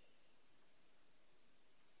church.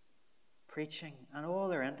 Preaching. And all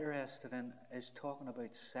they're interested in is talking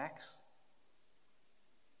about sex.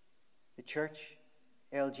 The church,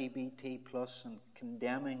 LGBT plus, and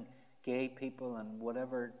condemning gay people and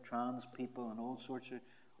whatever, trans people and all sorts of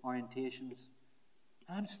orientations.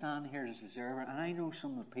 I'm standing here as a observer, and I know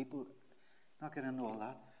some of the people, not get into all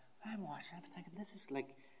that. I'm watching, I'm thinking,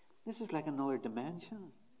 this is like another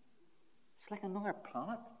dimension. It's like another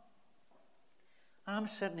planet. And I'm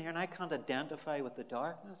sitting here and I can't identify with the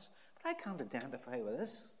darkness, but I can't identify with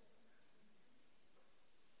this.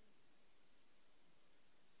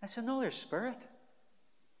 It's another spirit.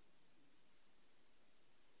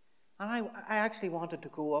 And I actually wanted to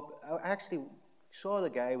go up. I actually saw the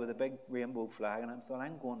guy with a big rainbow flag, and I thought,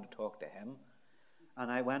 I'm going to talk to him.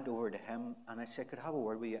 And I went over to him, and I said, could I have a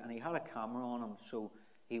word with you? And he had a camera on him, so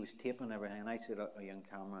he was taping everything. And I said, are you on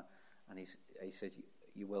camera? And he said,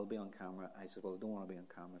 you will be on camera. I said, well, I don't want to be on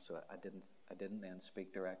camera, so I didn't then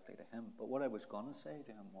speak directly to him. But what I was going to say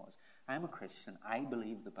to him was, I'm a Christian. I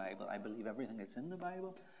believe the Bible. I believe everything that's in the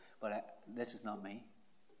Bible. But this is not me.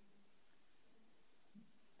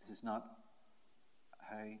 This is not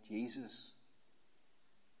how Jesus...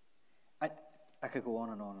 I could go on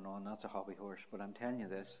and on and on. That's a hobby horse. But I'm telling you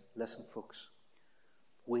this. Listen, folks.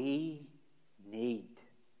 We need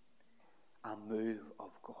a move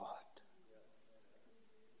of God.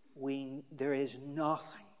 There is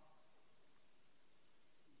nothing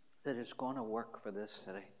that is going to work for this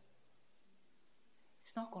city.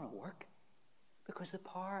 It's not going to work because the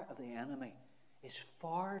power of the enemy is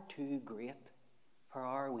far too great for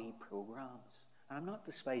our wee programs. And I'm not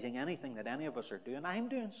despising anything that any of us are doing. I'm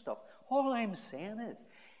doing stuff. All I'm saying is,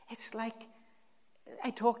 it's like, I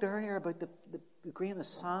talked earlier about the grain of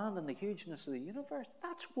sand and the hugeness of the universe.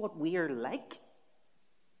 That's what we are like.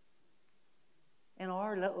 In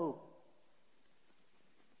our little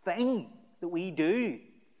thing that we do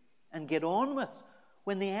and get on with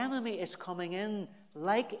when the enemy is coming in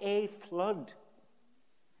like a flood.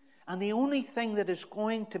 And the only thing that is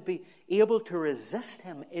going to be able to resist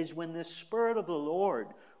him is when the Spirit of the Lord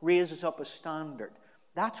raises up a standard.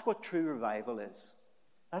 That's what true revival is.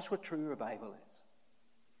 That's what true revival is.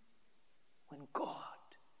 When God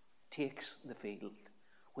takes the field,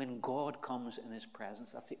 when God comes in his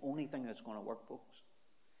presence, that's the only thing that's going to work, folks.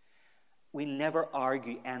 We never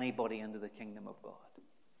argue anybody into the kingdom of God.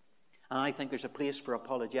 And I think there's a place for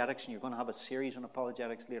apologetics, and you're going to have a series on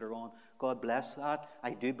apologetics later on. God bless that.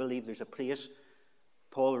 I do believe there's a place.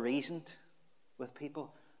 Paul reasoned with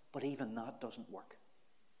people, but even that doesn't work.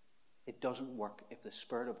 It doesn't work if the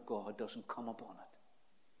Spirit of God doesn't come upon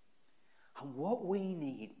it. And what we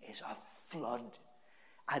need is a flood,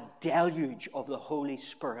 a deluge of the Holy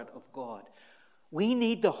Spirit of God. We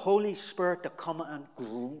need the Holy Spirit to come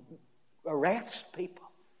and arrest people.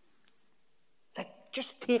 Like,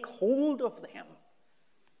 just take hold of them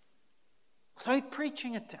without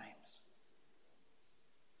preaching at times.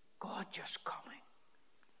 God just coming.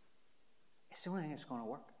 It's the only thing that's going to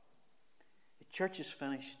work. The church is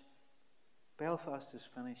finished. Belfast is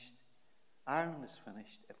finished. Ireland is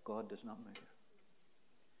finished if God does not move.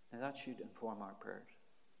 Now that should inform our prayers.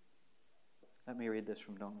 Let me read this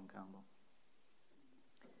from Duncan Campbell.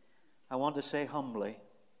 I want to say humbly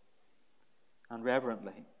and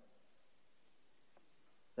reverently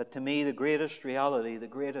that to me the greatest reality, the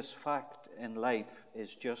greatest fact in life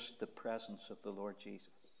is just the presence of the Lord Jesus.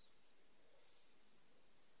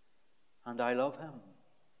 And I love him.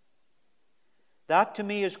 That to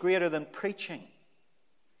me is greater than preaching.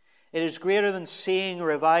 It is greater than seeing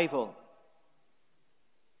revival.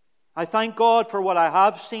 I thank God for what I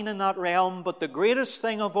have seen in that realm, but the greatest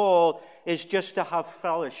thing of all is just to have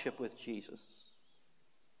fellowship with Jesus.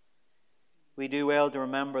 We do well to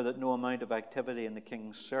remember that no amount of activity in the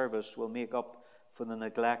King's service will make up for the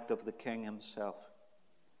neglect of the King himself.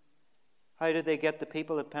 How did they get the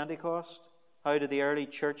people at Pentecost? How did the early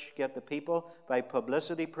church get the people? By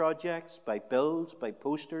publicity projects, by bills, by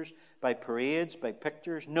posters, by parades, by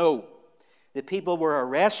pictures? No. The people were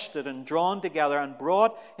arrested and drawn together and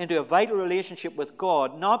brought into a vital relationship with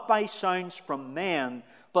God, not by sounds from men,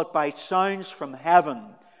 but by sounds from heaven.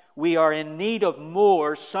 We are in need of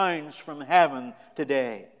more sounds from heaven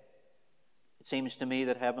today. It seems to me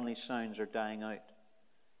that heavenly sounds are dying out.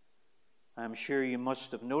 I'm sure you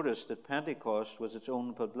must have noticed that Pentecost was its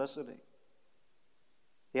own publicity.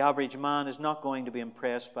 The average man is not going to be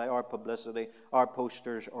impressed by our publicity, our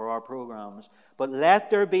posters, or our programs. But let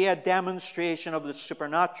there be a demonstration of the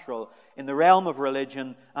supernatural in the realm of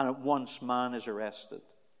religion, and at once man is arrested.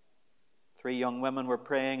 3 young women were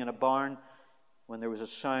praying in a barn when there was a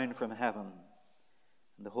sound from heaven,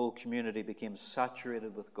 and the whole community became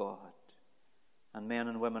saturated with God, and men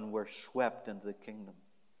and women were swept into the kingdom.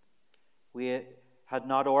 We had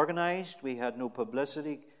not organized, we had no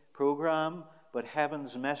publicity program, but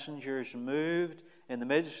heaven's messengers moved in the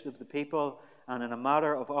midst of the people, and in a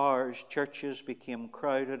matter of hours, churches became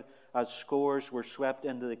crowded as scores were swept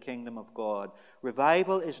into the kingdom of God.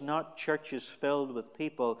 Revival is not churches filled with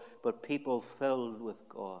people, but people filled with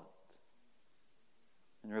God.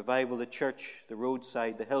 In revival, the church, the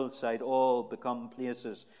roadside, the hillside, all become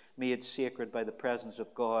places made sacred by the presence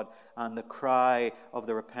of God and the cry of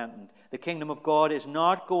the repentant. The kingdom of God is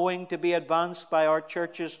not going to be advanced by our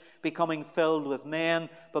churches becoming filled with men,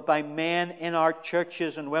 but by men in our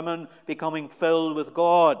churches and women becoming filled with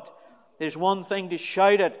God. It is one thing to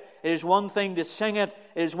shout it. It is one thing to sing it.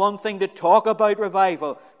 It is one thing to talk about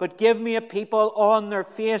revival. But give me a people on their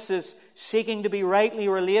faces seeking to be rightly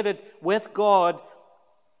related with God.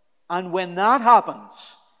 And when that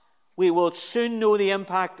happens, we will soon know the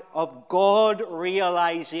impact of God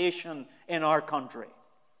realization in our country.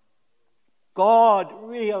 God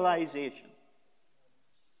realization.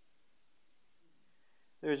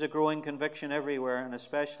 There's a growing conviction everywhere, and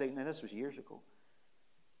especially, now this was years ago,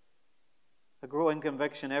 a growing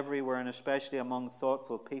conviction everywhere, and especially among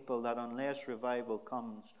thoughtful people, that unless revival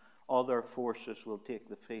comes, other forces will take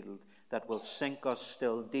the field that will sink us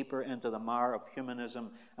still deeper into the mire of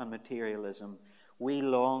humanism and materialism. We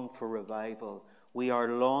long for revival. We are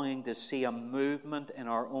longing to see a movement in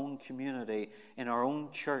our own community, in our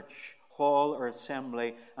own church, hall or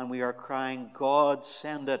assembly, and we are crying, God,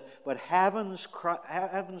 send it. But heaven's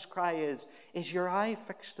cry is your eye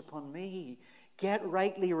fixed upon me? Get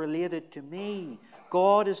rightly related to me.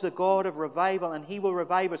 God is the God of revival, and He will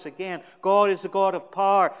revive us again. God is the God of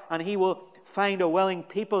power, and He will find a willing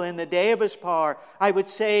people in the day of His power. I would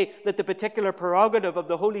say that the particular prerogative of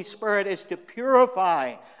the Holy Spirit is to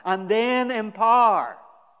purify and then empower.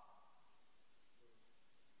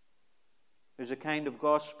 There's a kind of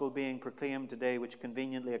gospel being proclaimed today which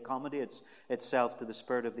conveniently accommodates itself to the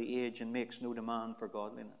spirit of the age and makes no demand for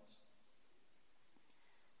godliness.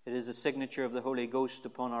 It is the signature of the Holy Ghost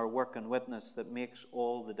upon our work and witness that makes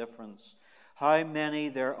all the difference. How many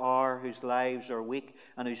there are whose lives are weak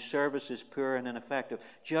and whose service is poor and ineffective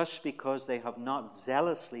just because they have not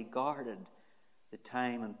zealously guarded the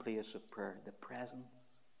time and place of prayer, the presence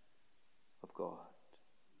of God.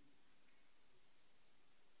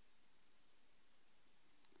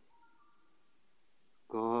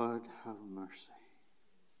 God have mercy.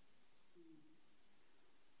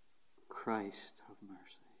 Christ have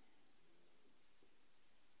mercy.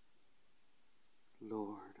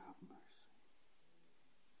 Lord have mercy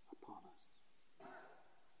upon us.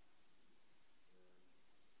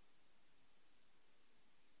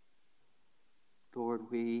 Lord,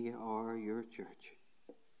 we are your church,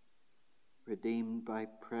 redeemed by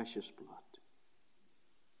precious blood.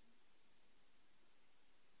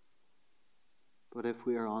 But if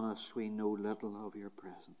we are honest, we know little of your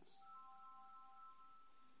presence.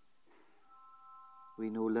 We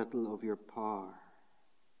know little of your power.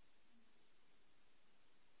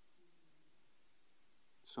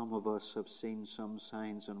 Some of us have seen some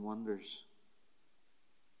signs and wonders,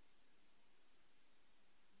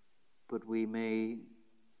 but we may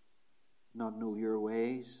not know your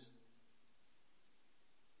ways.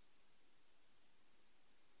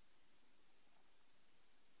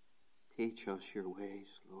 Teach us your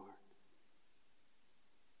ways, Lord.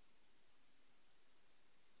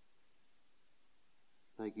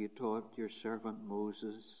 Like you taught your servant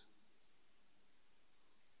Moses,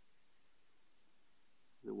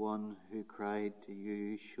 the one who cried to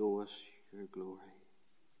you, show us your glory,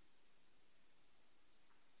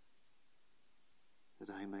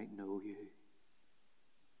 that I might know you,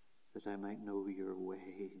 that I might know your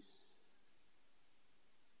ways.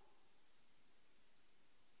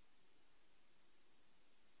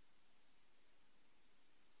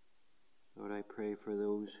 Lord, I pray for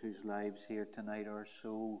those whose lives here tonight are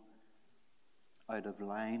so out of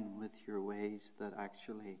line with your ways that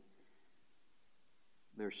actually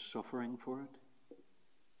they're suffering for it.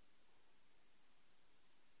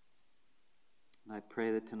 And I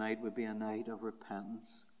pray that tonight would be a night of repentance,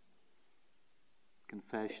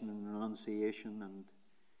 confession and renunciation, and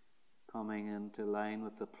coming into line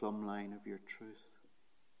with the plumb line of your truth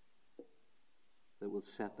that will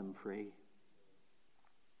set them free.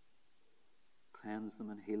 Cleanse them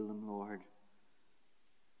and heal them, Lord.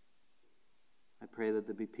 I pray that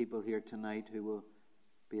there be people here tonight who will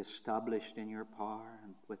be established in your power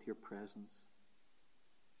and with your presence.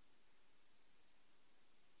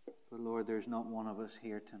 But Lord, there's not one of us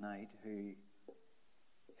here tonight who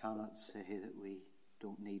cannot say that we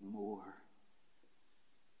don't need more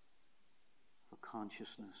of a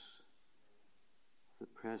consciousness of the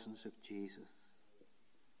presence of Jesus.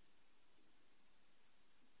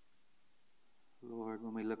 Lord,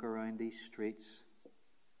 when we look around these streets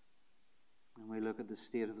and we look at the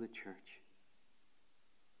state of the church,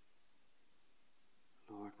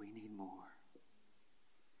 Lord, we need more.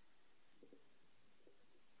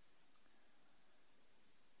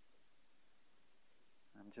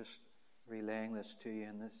 I'm just relaying this to you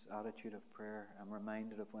in this attitude of prayer. I'm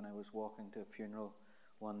reminded of when I was walking to a funeral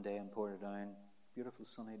one day in Portadown, beautiful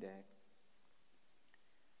sunny day,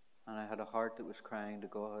 and I had a heart that was crying to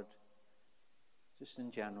God, just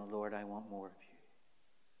in general, Lord, I want more of you.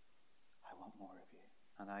 I want more of you.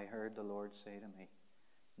 And I heard the Lord say to me,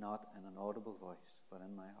 not in an audible voice, but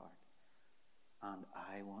in my heart, and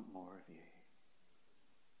I want more of you.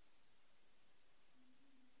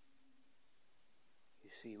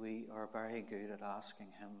 You see, we are very good at asking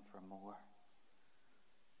him for more.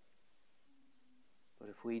 But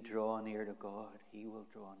if we draw near to God, he will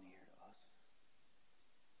draw near to us.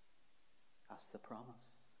 That's the promise.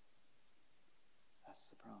 That's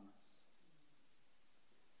the promise.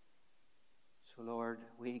 So, Lord,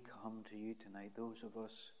 we come to you tonight, those of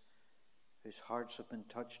us whose hearts have been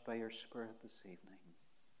touched by your Spirit this evening.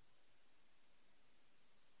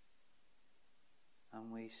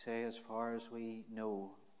 And we say, as far as we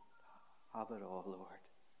know, have it all, Lord.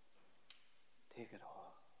 Take it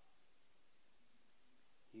all.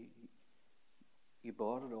 You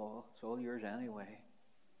bought it all. It's all yours anyway.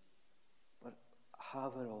 But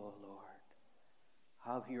have it all, Lord.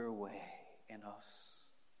 Have your way in us.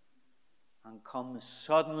 And come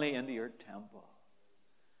suddenly into your temple.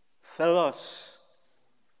 Fill us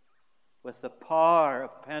with the power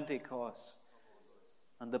of Pentecost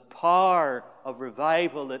and the power of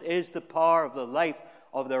revival that is the power of the life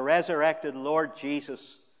of the resurrected Lord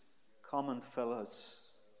Jesus. Come and fill us.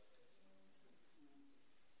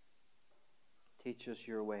 Teach us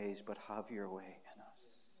your ways, but have your way in us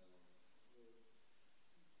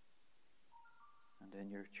and in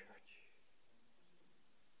your church.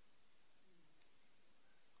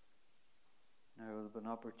 Now there will be an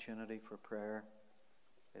opportunity for prayer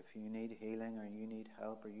if you need healing or you need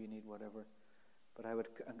help or you need whatever. But I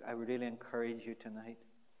would really encourage you tonight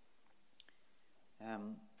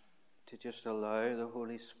to just allow the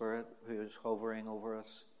Holy Spirit, who is hovering over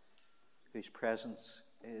us, whose presence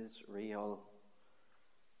is real.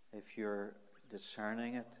 If you're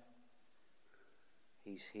discerning it,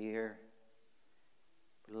 He's here.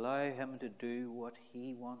 But allow Him to do what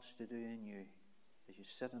He wants to do in you as you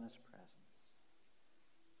sit in His presence.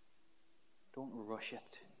 Don't rush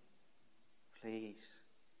it, please.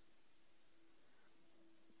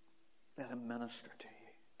 Let Him minister to you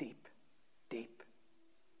deep, deep.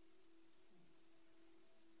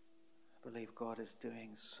 I believe God is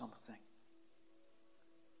doing something.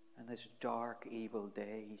 In this dark, evil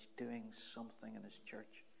day, He's doing something in His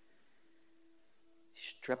church. He's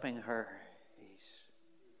stripping her. He's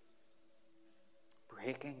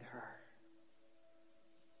breaking her.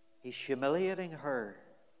 He's humiliating her.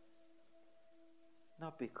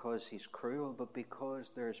 Not because He's cruel, but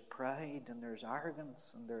because there's pride and there's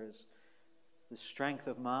arrogance and there's the strength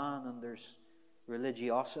of man and there's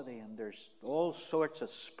religiosity and there's all sorts of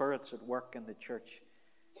spirits at work in the church.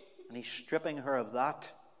 And He's stripping her of that,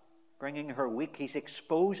 bringing her weak. He's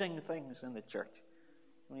exposing things in the church.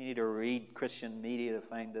 You need to read Christian media to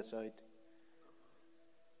find this out.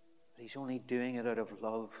 But He's only doing it out of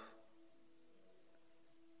love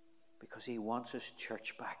because He wants His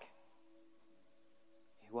church back.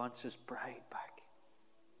 He wants His bride back.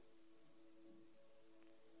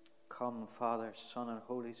 Come, Father, Son, and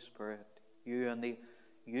Holy Spirit, you and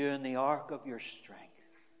the ark of your strength,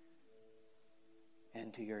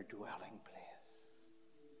 into your dwelling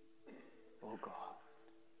place. Oh God.